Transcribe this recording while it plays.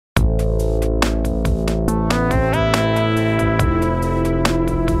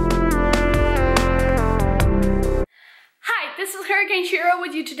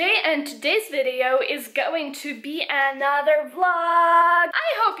today, and today's video is going to be another vlog.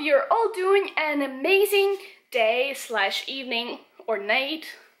 I hope you're all doing an amazing day slash evening or night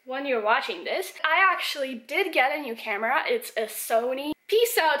when you're watching this. I actually did get a new camera. It's a Sony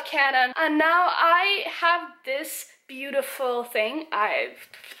Peace Out Canon, and now I have this beautiful thing.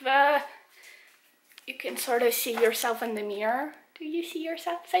 You can sort of see yourself in the mirror. Do you see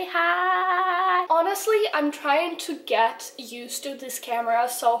yourself? Say hi! Honestly, I'm trying to get used to this camera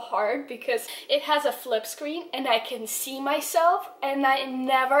so hard because it has a flip screen and I can see myself, and I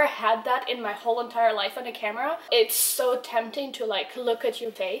never had that in my whole entire life on a camera. It's so tempting to like look at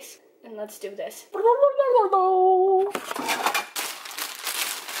your face. And let's do this.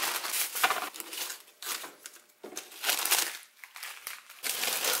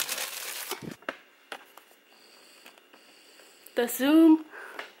 The zoom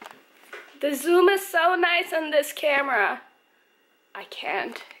is so nice on this camera. I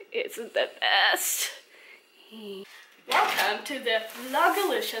can't. It's the best. Welcome to the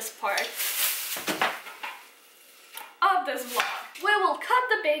vlogalicious part of this vlog. We will cut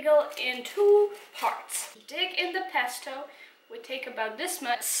the bagel in 2 parts. Dig in the pesto. We take about this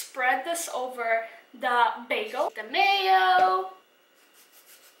much. Spread this over the bagel. The mayo.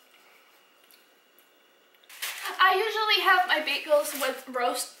 I usually have my bagels with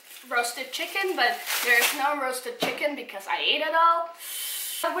roasted chicken, but there's no roasted chicken because I ate it all.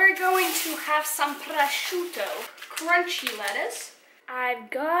 We're going to have some prosciutto, crunchy lettuce. I've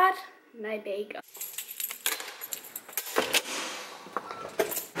got my bagel.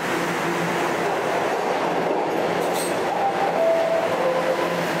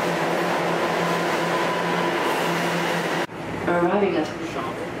 Arriving at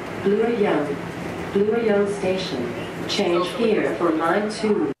Blue Young Station. Change here for line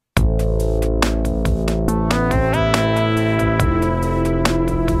 2.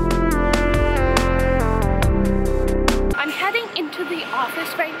 I'm heading into the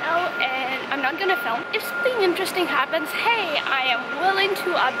office right now and I'm not gonna film. If something interesting happens, hey, I am willing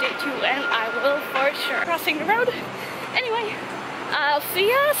to update you, and I will for sure. Crossing the road. Anyway, I'll see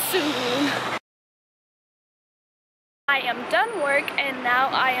you soon. I am done work and now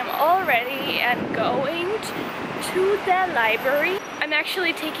I am all ready and going to the library. I'm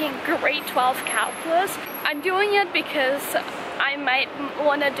actually taking grade 12 calculus. I'm doing it because I might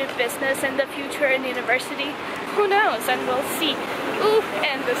want to do business in the future in university. Who knows, and we'll see. Ooh,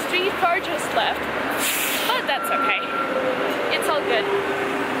 and the street car just left. But that's okay. It's all good.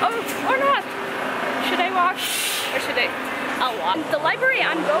 Oh, or not. Should I walk or should I'll walk. The library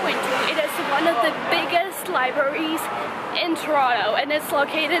I'm going to, it is one of the biggest libraries in Toronto, and it's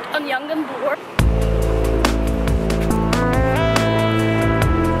located on Yonge and Bloor.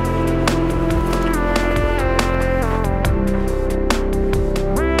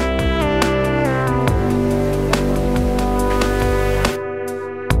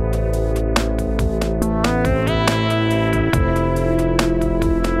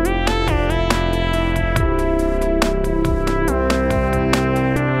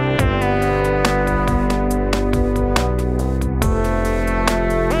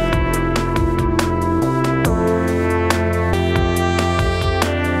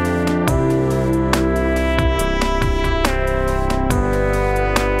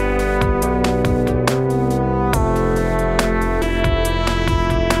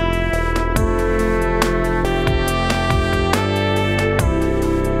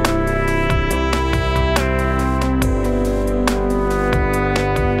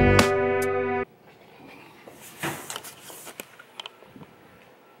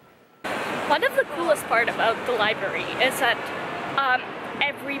 One of the coolest part about the library is that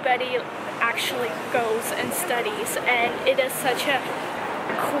everybody actually goes and studies, and it is such a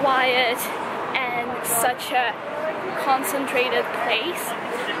quiet and such a concentrated place.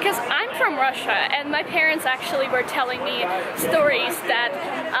 Because I'm from Russia, and my parents actually were telling me stories that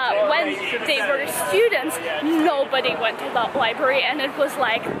when they were students, nobody went to the library, and it was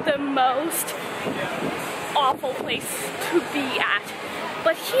like the most awful place to be at.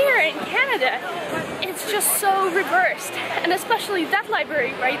 But here in Canada, it's just so reversed, and especially that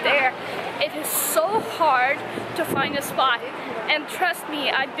library right there, it is so hard to find a spot. And trust me,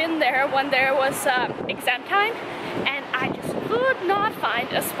 I've been there when there was exam time, and I just could not find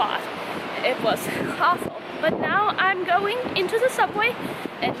a spot. It was awful. But now I'm going into the subway,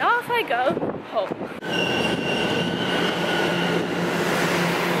 and off I go home.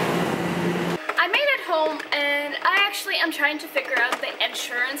 I made it home, and I actually am trying to figure out the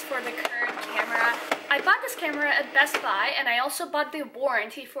insurance for the current camera. I bought this camera at Best Buy, and I also bought the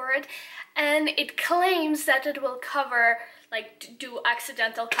warranty for it, and it claims that it will cover like do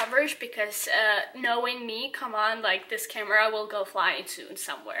accidental coverage, because knowing me, come on, like this camera will go flying soon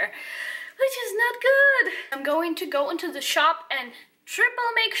somewhere, which is not good. I'm going to go into the shop and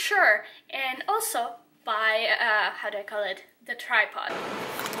triple make sure, and also buy how do I call it, the tripod.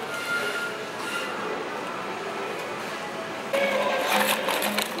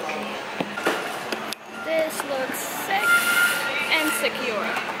 This looks sick and secure.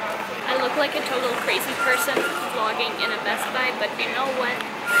 I look like a total crazy person vlogging in a Best Buy, but you know what?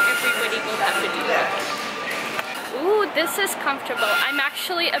 Everybody will have to do that. Ooh, this is comfortable. I'm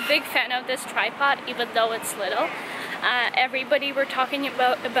actually a big fan of this tripod, even though it's little. Everybody were talking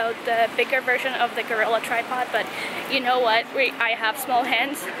about the bigger version of the Gorilla tripod, but you know what? I have small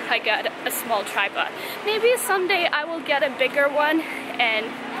hands. I got a small tripod. Maybe someday I will get a bigger one and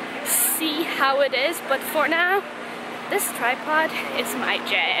see how it is, but for now, this tripod is my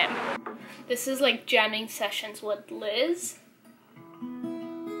jam. This is like jamming sessions with Liz.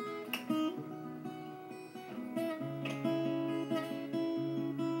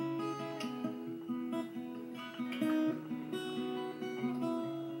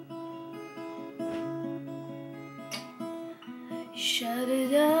 Shut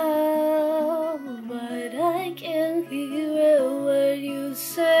it up, but I can hear what you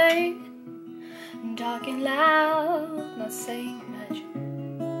say. I'm talking loud, not saying much.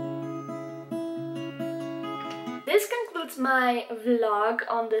 This concludes my vlog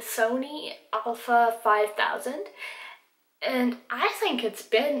on the Sony A5000, and I think it's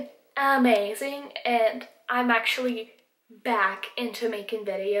been amazing, and I'm actually back into making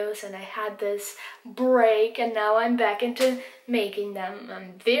videos, and I had this break and now I'm back into making them.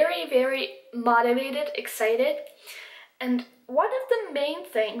 I'm very, very motivated, excited, and one of the main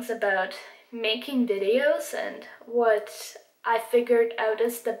things about making videos and what I figured out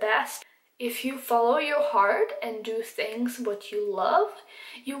is the best, if you follow your heart and do things what you love,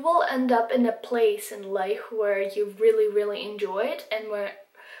 you will end up in a place in life where you really, really enjoy it,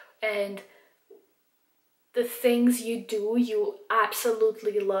 and the things you do, you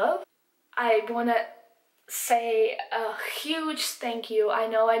absolutely love. I want to say a huge thank you. I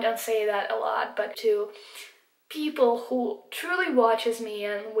know I don't say that a lot, but to people who truly watches me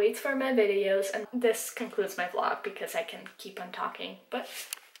and waits for my videos. And this concludes my vlog because I can keep on talking, but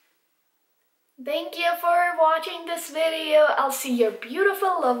thank you for watching this video. I'll see your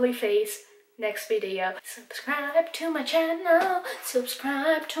beautiful, lovely face next video. Subscribe to my channel,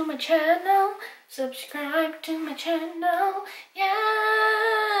 subscribe to my channel, subscribe to my channel,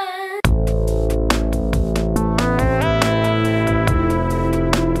 yeah.